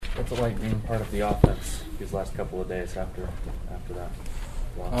What's it like being part of the offense these last couple of days after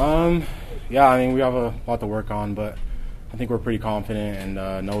that? Yeah, I mean, we have a lot to work on, but I think we're pretty confident and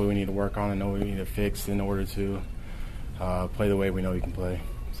know what we need to work on and know what we need to fix in order to play the way we know we can play.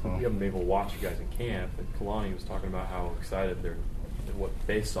 So we haven't been able to watch you guys in camp, and Kalani was talking about how excited they're at what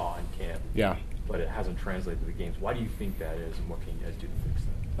they saw in camp. Yeah. But it hasn't translated to the games. Why do you think that is, and what can you guys do to fix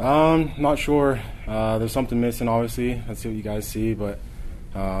that? Not sure. There's something missing, obviously. Let's see what you guys see, but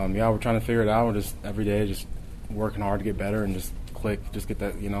yeah, we're trying to figure it out. We're just every day just working hard to get better and just click, just get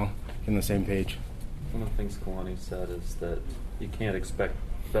that, get on the same page. One of the things Kalani said is that you can't expect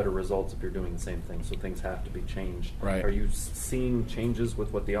better results if you're doing the same thing, so things have to be changed. Right. Are you seeing changes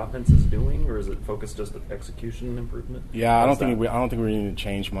with what the offense is doing, or is it focused just on execution improvement? Yeah, I don't think we need to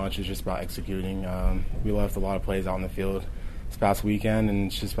change much. It's just about executing. We left a lot of plays out in the field this past weekend, and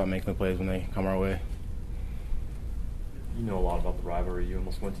it's just about making the plays when they come our way. You know a lot about the rivalry. You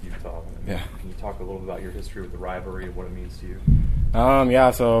almost went to Utah. Yeah. Can you talk a little bit about your history with the rivalry and what it means to you?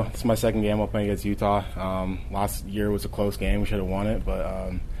 Yeah, so it's my second game playing against Utah. Last year was a close game. We should have won it,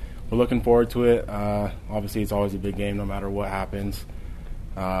 but we're looking forward to it. Obviously, it's always a big game no matter what happens.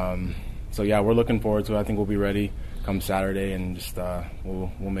 So, yeah, we're looking forward to it. I think we'll be ready come Saturday, and just we'll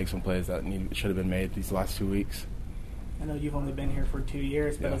make some plays that should have been made these last 2 weeks. I know you've only been here for 2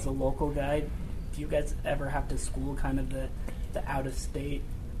 years, but yeah. As a local guy, do you guys ever have to school kind of the out-of-state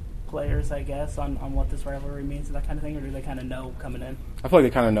players, I guess, on what this rivalry means and that kind of thing, or do they kind of know coming in? I feel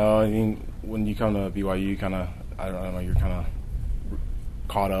like they kind of know. I mean, when you come to BYU, you kind of, I don't know, you're kind of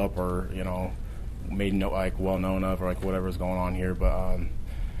caught up or, made well known of or like whatever's going on here. But,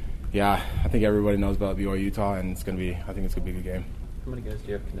 yeah, I think everybody knows about BYU Utah, and I think it's going to be a good game. How many guys do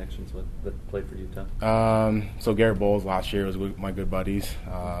you have connections with that played for Utah? So Garrett Bowles last year was with my good buddies.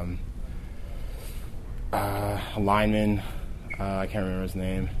 A lineman, I can't remember his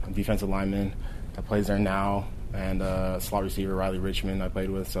name, a defensive lineman that plays there now, and slot receiver Riley Richmond I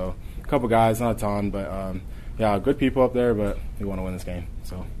played with. So a couple guys, not a ton, but yeah, good people up there, but we want to win this game.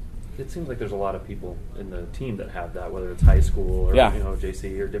 So it seems like there's a lot of people in the team that have that, whether it's high school or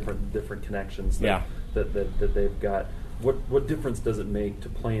JC or different connections that they've got. What difference does it make to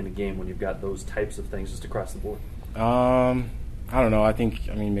play in a game when you've got those types of things just across the board? I don't know. I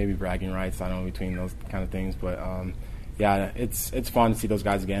mean, maybe bragging rights, I don't know, between those kind of things. But, yeah, it's fun to see those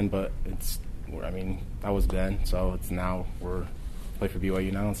guys again. But that was then. So it's now we're play for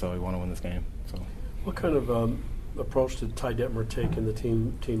BYU now, so we want to win this game. So, what kind of approach did Ty Detmer take in the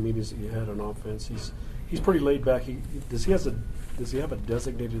team meetings that you had on offense? He's pretty laid back. Does he have a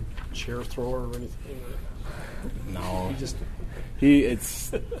designated chair thrower or anything? No.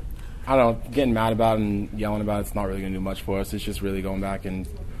 It's I don't know, getting mad about it and yelling about it's not really going to do much for us. It's just really going back and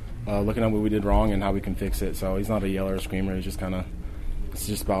looking at what we did wrong and how we can fix it. So he's not a yeller or screamer. He's just it's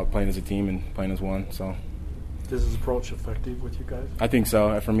just about playing as a team and playing as one. So is his approach effective with you guys? I think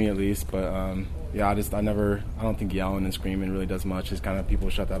so, for me at least. But yeah, I don't think yelling and screaming really does much. It's kind of people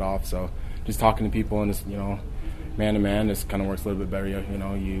shut that off. So just talking to people and just man to man, just kind of works a little bit better.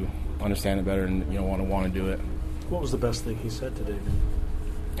 You understand it better and want to do it. What was the best thing he said today?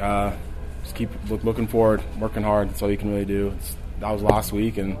 Just keep looking forward, working hard. That's all you can really do. That was last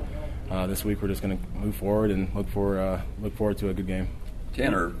week, and this week we're just going to move forward and look forward to a good game.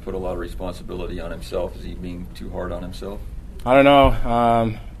 Tanner put a lot of responsibility on himself. Is he being too hard on himself? I don't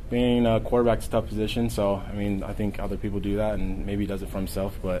know. Being a quarterback's a tough position, so I think other people do that, and maybe he does it for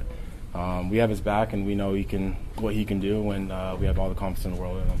himself. But we have his back, and we know what he can do when we have all the confidence in the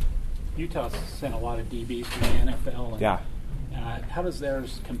world in him. Utah sent a lot of DBs from the NFL. Yeah. How does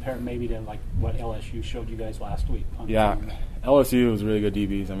theirs compare maybe to like what LSU showed you guys last week? Yeah, LSU was really good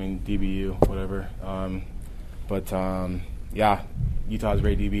DBs. DBU, whatever. Yeah, Utah has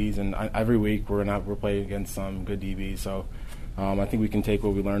great DBs, and every week we're playing against some good DBs. So I think we can take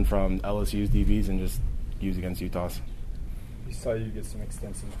what we learned from LSU's DBs and just use against Utah's. We saw you get some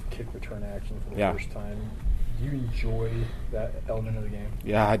extensive kick return action for the first time. Do you enjoy that element of the game?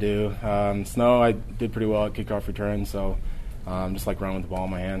 Yeah, I do. Snow, I did pretty well at kickoff return, so just like running with the ball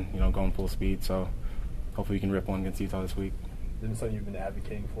in my hand, going full speed. So hopefully we can rip one against Utah this week. Isn't it something you've been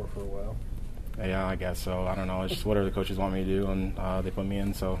advocating for a while? Yeah, I guess so. I don't know. It's just whatever the coaches want me to do, and they put me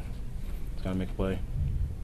in, so just got to make a play.